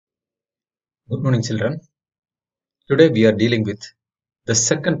Good morning, children. Today we are dealing with the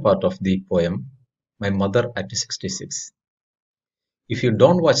second part of the poem, My Mother at 66. If you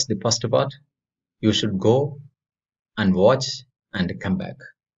don't watch the first part, you should go and watch and come back.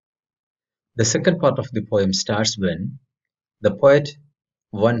 The second part of the poem starts when the poet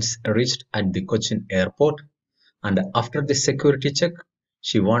once reached at the Cochin airport, and after the security check,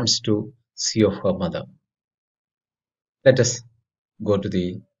 she wants to see of her mother. Let us go to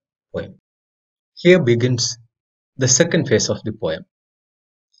the poem. Here begins the second phase of the poem.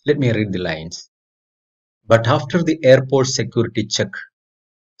 Let me read the lines. But after the airport security check,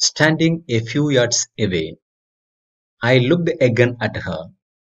 standing a few yards away, I looked again at her,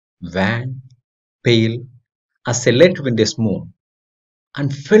 wan, pale as a late winter's moon,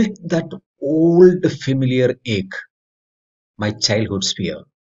 and felt that old familiar ache, my childhood's fear.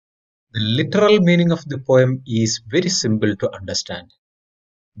 The literal meaning of the poem is very simple to understand.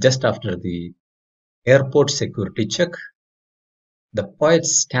 Just after the airport security check, the poet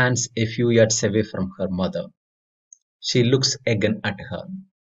stands a few yards away from her mother. She looks again at her.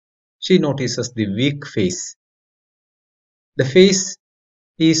 She notices the weak face. The face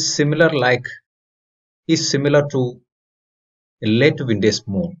is similar to a late winter's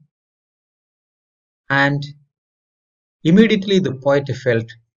moon, and immediately the poet felt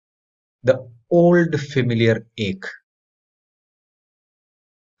the old familiar ache,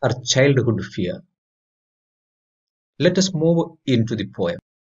 her childhood fear. Let us move into the poem.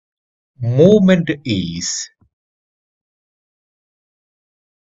 Movement is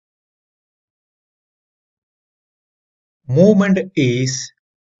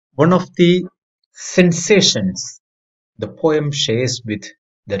one of the sensations the poem shares with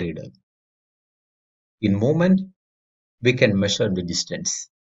the reader. In movement, we can measure the distance.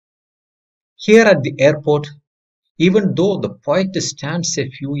 Here at the airport, even though the poet stands a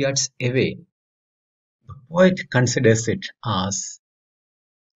few yards away, the poet considers it as,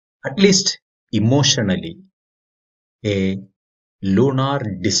 at least emotionally, a lunar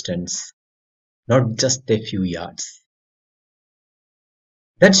distance, not just a few yards.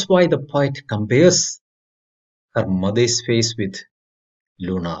 That's why the poet compares her mother's face with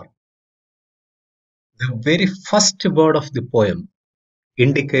lunar. The very first word of the poem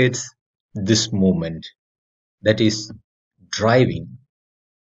indicates this movement, that is, driving.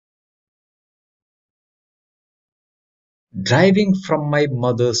 Driving from my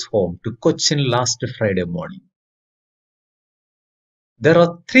mother's home to Cochin last Friday morning. There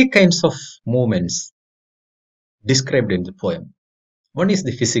are three kinds of movements described in the poem. One is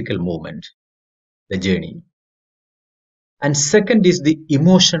the physical movement, the journey. And second is the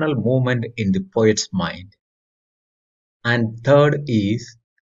emotional movement in the poet's mind. And third is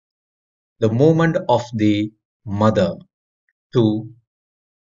the movement of the mother to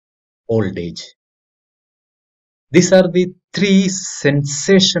old age. These are the three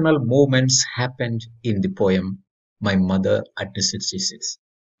sensational movements happened in the poem My Mother at 66.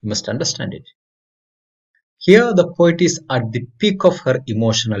 You must understand it. Here the poet is at the peak of her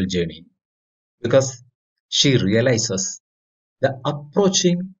emotional journey because she realizes the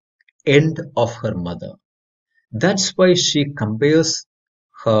approaching end of her mother. That's why she compares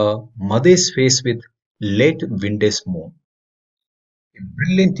her mother's face with late winter's moon. A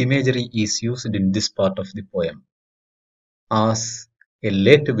brilliant imagery is used in this part of the poem as a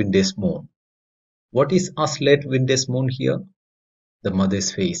late winter's moon. What is as late winter's moon here? The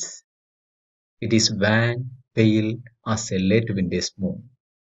mother's face. It is wan, pale as a late winter's moon.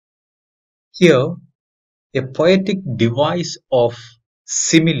 Here, a poetic device of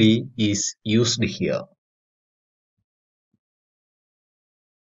simile is used here.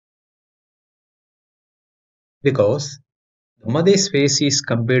 Because the mother's face is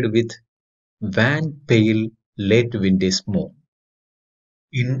compared with wan, pale, late winter's moon.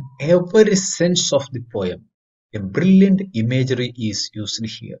 In every sense of the poem, a brilliant imagery is used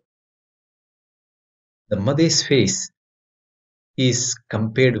here. The mother's face is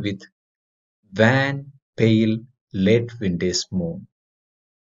compared with wan, pale, late winter's moon.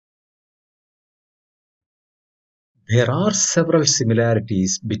 There are several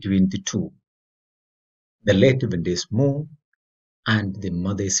similarities between the two, the late winter's moon and the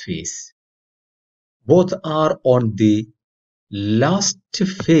mother's face. Both are on the last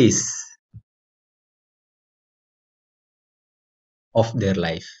phase of their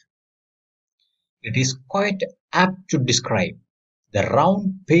life. It is quite apt to describe the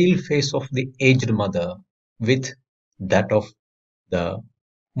round, pale face of the aged mother with that of the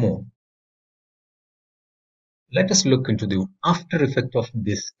moon. Let us look into the after effect of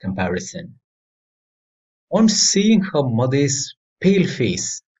this comparison. On seeing her mother's pale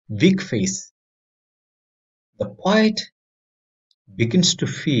face, weak face, The poet begins to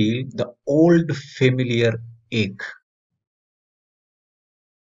feel the old familiar ache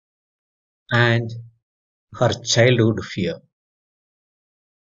and her childhood fear.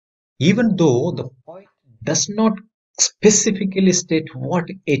 Even though the poet does not specifically state what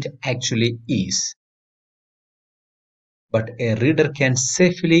it actually is, but a reader can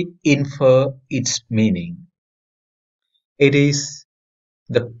safely infer its meaning. It is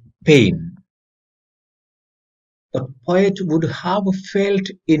the pain the poet would have felt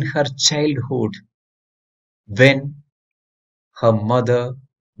in her childhood when her mother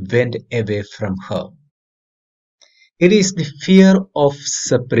went away from her. It is the fear of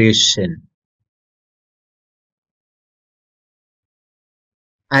separation,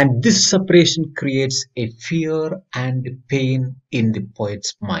 and this separation creates a fear and pain in the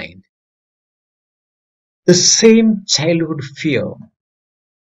poet's mind. The same childhood fear,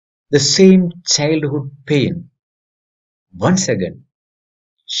 the same childhood pain, once again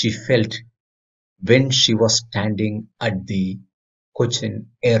she felt when she was standing at the Cochin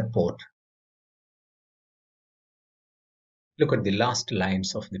airport. Look at the last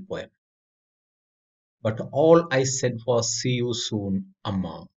lines of the poem. But all I said was, see you soon,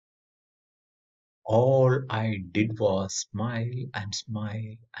 Amma. All I did was smile and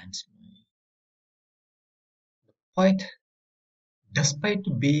smile and smile. Quite despite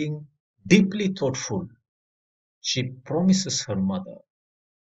being deeply thoughtful, she promises her mother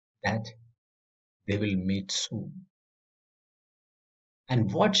that they will meet soon.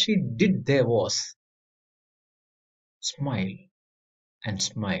 And what she did there was smile and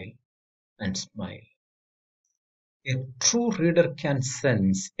smile and smile. A true reader can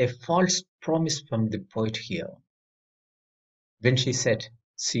sense a false promise from the poet here when she said,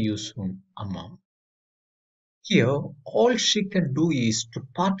 see you soon, Amma. Here, all she can do is to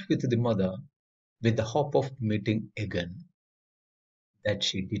part with the mother with the hope of meeting again. That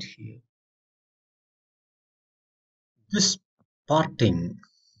she did here. This parting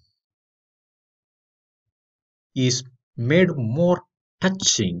is made more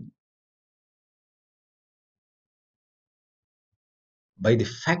touching by the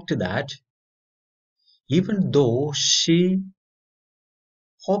fact that even though she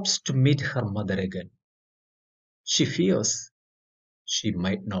hopes to meet her mother again, she fears she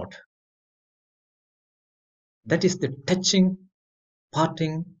might not. That is the touching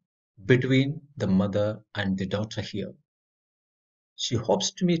parting between the mother and the daughter here. She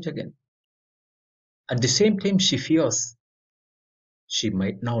hopes to meet again. At the same time, she fears she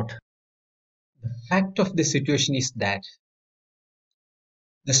might not. The fact of the situation is that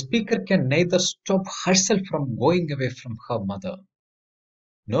the speaker can neither stop herself from going away from her mother,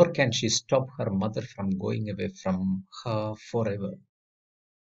 nor can she stop her mother from going away from her forever.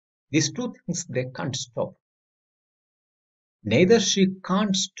 These two things they can't stop. Neither she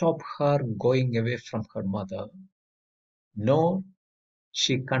can't stop her going away from her mother, nor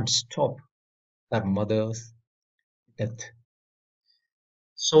she can't stop her mother's death.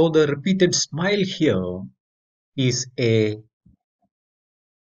 So the repeated smile here is a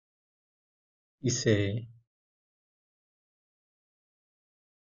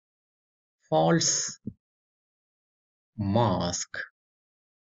false mask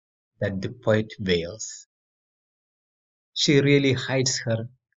that the poet wears. She really hides her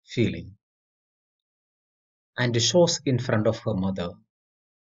feeling and shows in front of her mother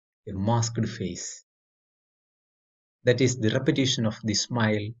a masked face. That is the repetition of the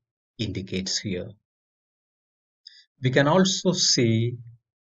smile indicates here. We can also see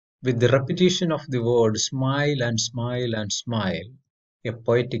with the repetition of the word smile and smile and smile a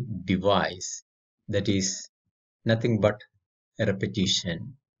poetic device that is nothing but a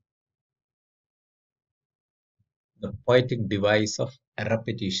repetition. The poetic device of a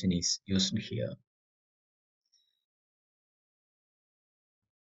repetition is used here.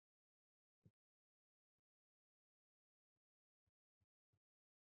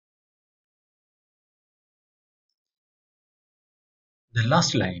 The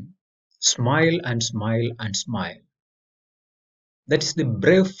last line, smile and smile and smile. That is the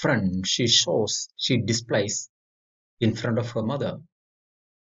brave front she displays in front of her mother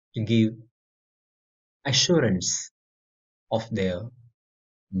to give assurance of their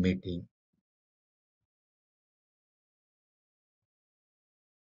meeting.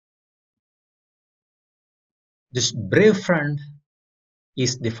 This brave front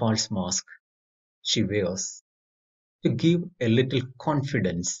is the false mask she wears to give a little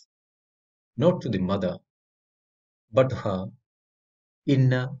confidence, not to the mother, but to her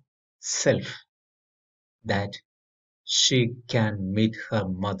inner self that she can meet her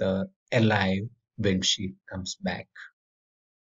mother alive when she comes back.